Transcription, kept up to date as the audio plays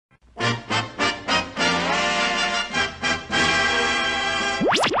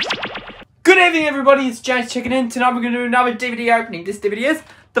evening everybody, it's James checking in. Tonight we're going to do another DVD opening. This DVD is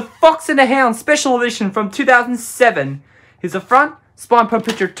The Fox and the Hound Special Edition from 2007. Here's the front, spine per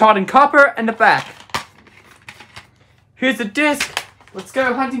picture tied in copper, and the back. Here's the disc. Let's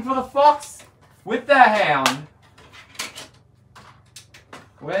go hunting for the fox with the hound.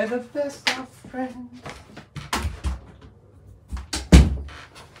 We're the best of friends.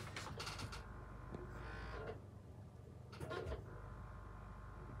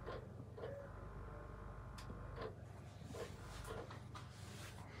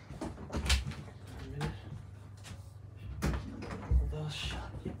 Shut.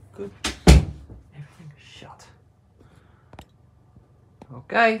 Yep, good. Everything is shut.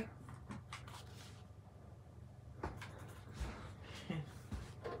 Okay.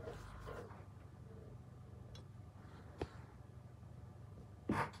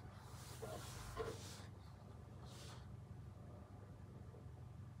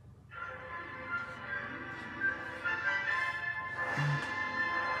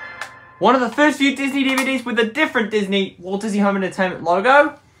 One of the first few Disney DVDs with a different Disney Walt Disney Home Entertainment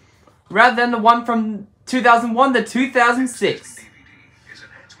logo, rather than the one from 2001 to 2006. DVD is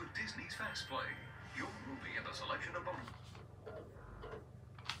enhanced with Disney's Fast Play. Your movie and a selection of bonus.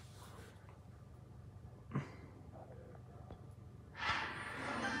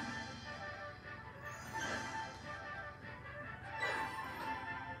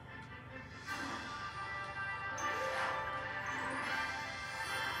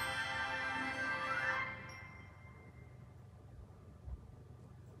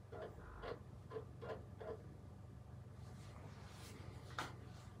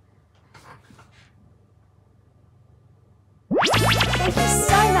 Thank you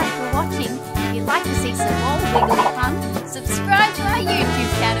so much for watching. If you'd like to see some more wiggly fun, subscribe to our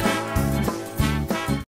YouTube channel.